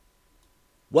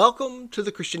Welcome to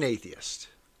the Christian Atheist,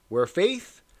 where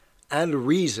faith and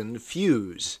reason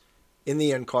fuse in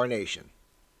the Incarnation.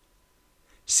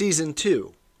 Season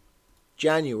 2,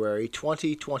 January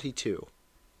 2022.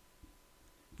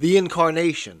 The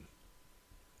Incarnation,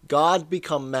 God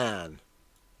become man.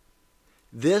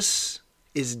 This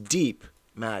is deep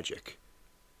magic,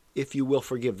 if you will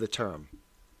forgive the term.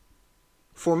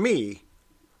 For me,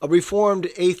 a reformed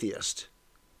atheist,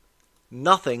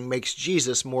 nothing makes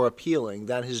Jesus more appealing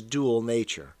than his dual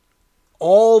nature.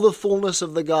 All the fullness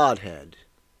of the Godhead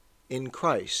in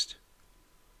Christ,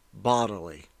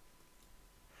 bodily.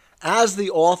 As the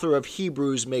author of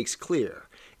Hebrews makes clear,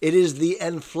 it is the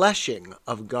enfleshing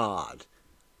of God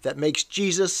that makes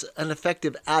Jesus an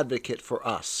effective advocate for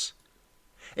us,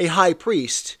 a high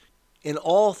priest in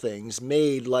all things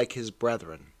made like his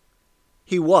brethren.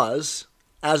 He was,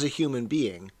 as a human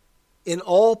being, in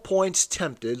all points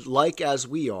tempted like as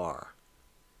we are,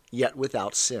 yet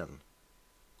without sin.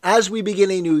 As we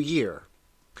begin a new year,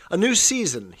 a new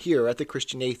season here at the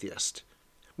Christian Atheist,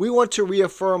 we want to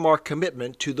reaffirm our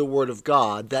commitment to the Word of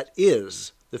God that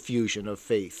is the fusion of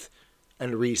faith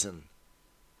and reason,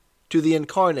 to the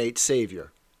incarnate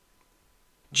Savior.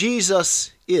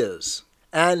 Jesus is,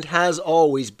 and has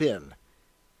always been,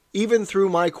 even through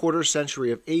my quarter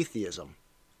century of atheism,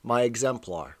 my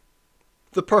exemplar.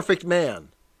 The perfect man,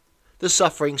 the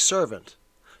suffering servant,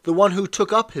 the one who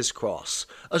took up his cross,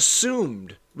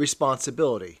 assumed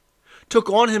responsibility, took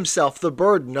on himself the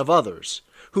burden of others,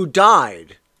 who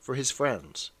died for his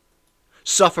friends,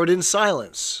 suffered in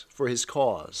silence for his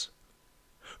cause,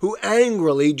 who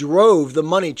angrily drove the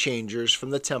money changers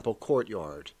from the temple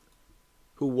courtyard,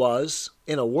 who was,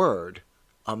 in a word,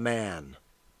 a man,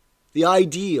 the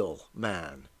ideal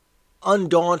man,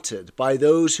 undaunted by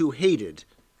those who hated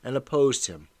and opposed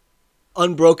him,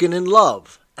 unbroken in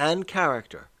love and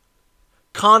character,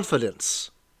 confidence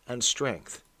and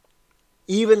strength,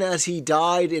 even as he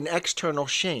died in external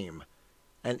shame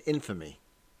and infamy.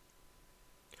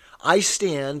 I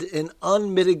stand in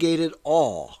unmitigated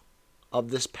awe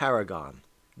of this paragon,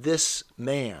 this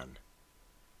man,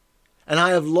 and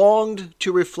I have longed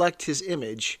to reflect his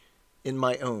image in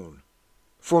my own.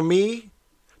 For me,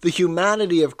 the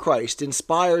humanity of Christ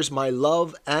inspires my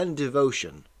love and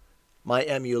devotion, my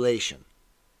emulation.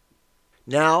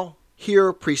 Now,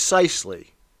 here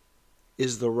precisely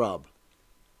is the rub.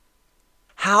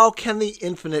 How can the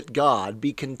infinite God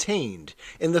be contained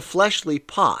in the fleshly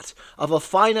pot of a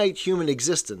finite human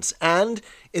existence and,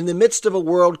 in the midst of a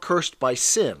world cursed by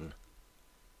sin,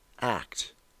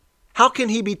 act? How can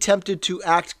he be tempted to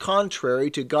act contrary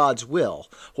to God's will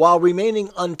while remaining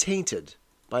untainted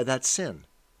by that sin?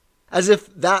 As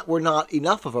if that were not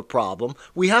enough of a problem,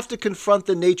 we have to confront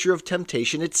the nature of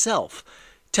temptation itself.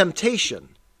 Temptation,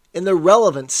 in the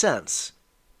relevant sense,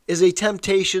 is a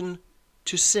temptation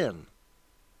to sin.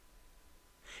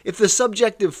 If the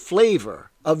subjective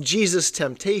flavor of Jesus'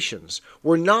 temptations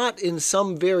were not in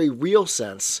some very real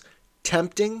sense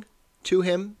tempting to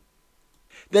him,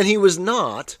 then he was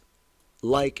not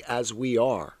like as we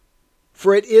are.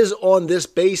 For it is on this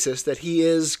basis that he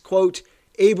is, quote,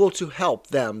 able to help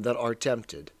them that are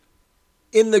tempted.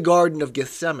 In the Garden of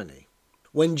Gethsemane,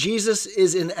 when Jesus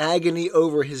is in agony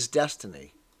over his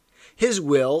destiny, his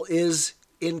will is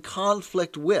in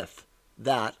conflict with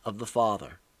that of the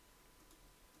Father.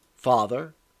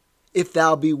 Father, if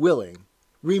thou be willing,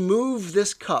 remove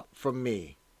this cup from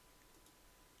me.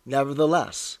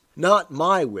 Nevertheless, not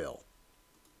my will,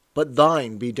 but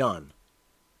thine be done.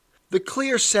 The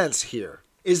clear sense here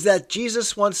is that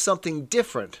Jesus wants something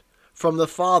different from the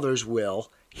Father's will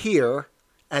here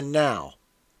and now.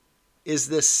 Is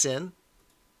this sin?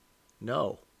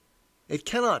 No, it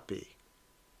cannot be.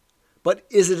 But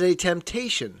is it a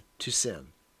temptation to sin,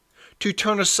 to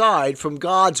turn aside from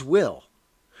God's will,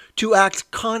 to act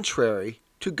contrary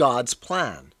to God's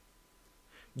plan?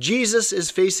 Jesus is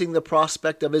facing the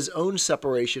prospect of his own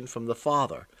separation from the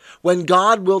Father, when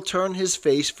God will turn his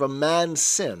face from man's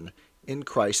sin in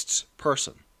Christ's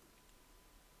person.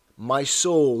 My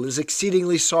soul is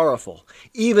exceedingly sorrowful,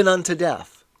 even unto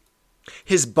death.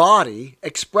 His body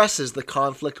expresses the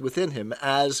conflict within him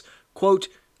as, quote,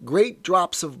 great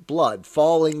drops of blood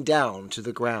falling down to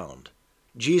the ground.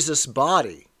 Jesus'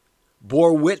 body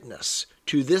bore witness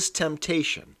to this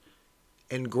temptation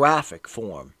in graphic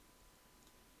form.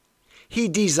 He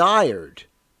desired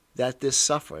that this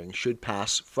suffering should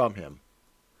pass from him,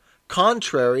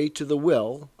 contrary to the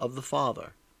will of the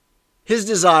Father. His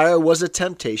desire was a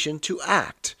temptation to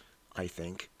act, I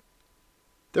think.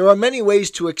 There are many ways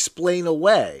to explain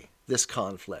away this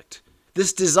conflict,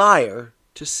 this desire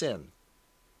to sin.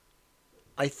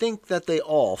 I think that they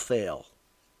all fail.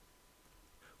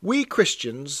 We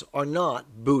Christians are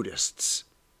not Buddhists,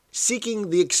 seeking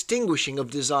the extinguishing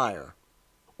of desire,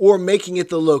 or making it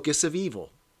the locus of evil.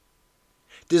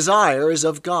 Desire is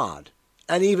of God,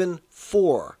 and even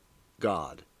for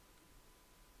God.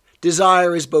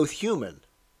 Desire is both human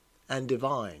and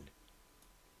divine.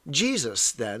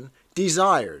 Jesus, then,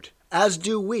 desired, as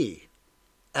do we,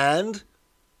 and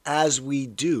as we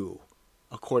do,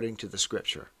 according to the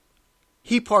Scripture.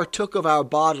 He partook of our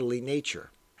bodily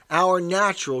nature, our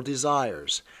natural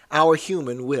desires, our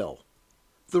human will.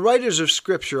 The writers of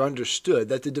Scripture understood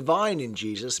that the divine in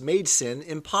Jesus made sin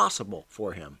impossible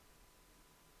for him.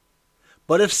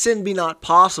 But if sin be not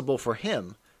possible for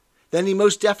him, then he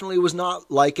most definitely was not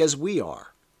like as we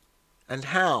are. And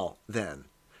how, then,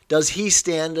 does he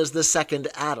stand as the second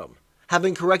Adam,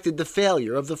 having corrected the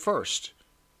failure of the first?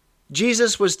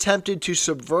 Jesus was tempted to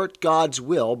subvert God's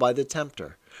will by the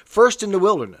tempter, first in the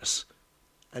wilderness,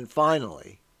 and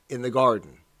finally in the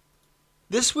garden.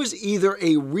 This was either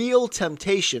a real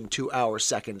temptation to our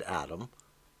second Adam,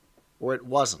 or it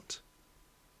wasn't.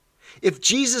 If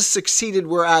Jesus succeeded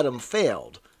where Adam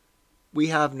failed, we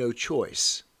have no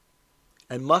choice,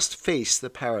 and must face the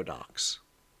paradox.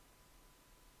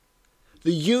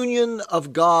 The union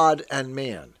of God and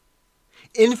man,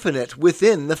 infinite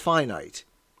within the finite,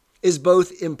 is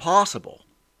both impossible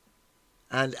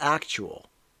and actual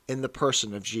in the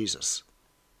person of Jesus.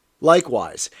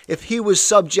 Likewise, if he was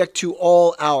subject to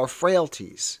all our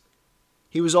frailties,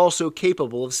 he was also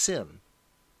capable of sin,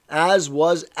 as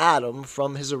was Adam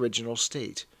from his original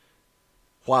state,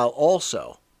 while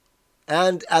also,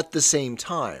 and at the same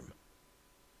time,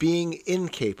 being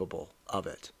incapable of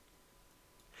it.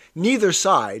 Neither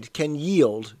side can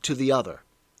yield to the other,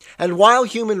 and while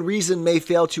human reason may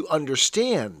fail to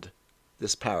understand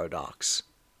this paradox,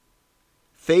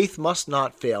 faith must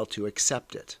not fail to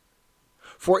accept it.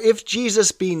 For if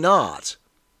Jesus be not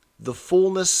the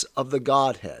fullness of the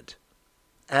Godhead,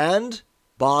 and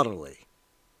bodily,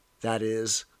 that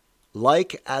is,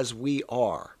 like as we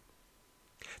are,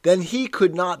 then he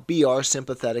could not be our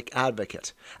sympathetic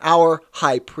advocate, our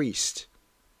high priest.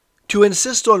 To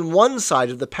insist on one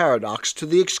side of the paradox to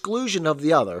the exclusion of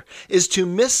the other is to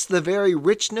miss the very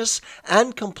richness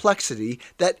and complexity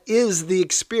that is the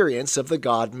experience of the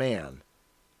God-man,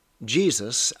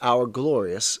 Jesus, our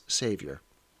glorious Savior.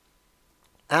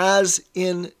 As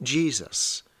in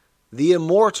Jesus, the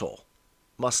immortal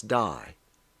must die,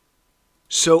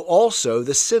 so also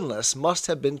the sinless must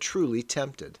have been truly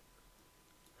tempted.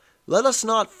 Let us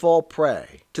not fall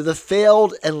prey to the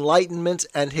failed Enlightenment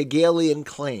and Hegelian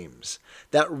claims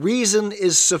that reason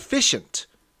is sufficient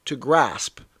to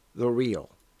grasp the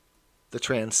real, the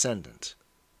transcendent.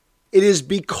 It is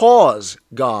because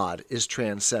God is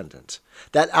transcendent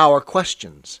that our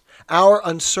questions, our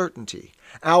uncertainty,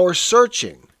 our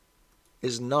searching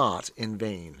is not in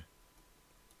vain.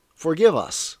 Forgive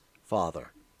us,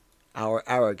 Father, our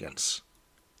arrogance,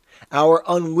 our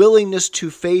unwillingness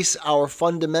to face our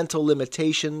fundamental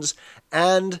limitations,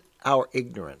 and our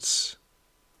ignorance.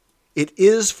 It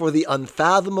is for the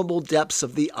unfathomable depths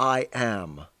of the I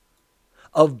Am,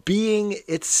 of being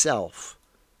itself,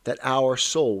 that our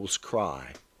souls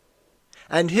cry,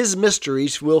 and his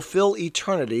mysteries will fill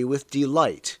eternity with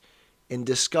delight in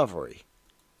discovery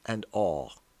and awe.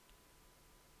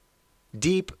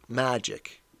 Deep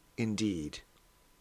magic, indeed.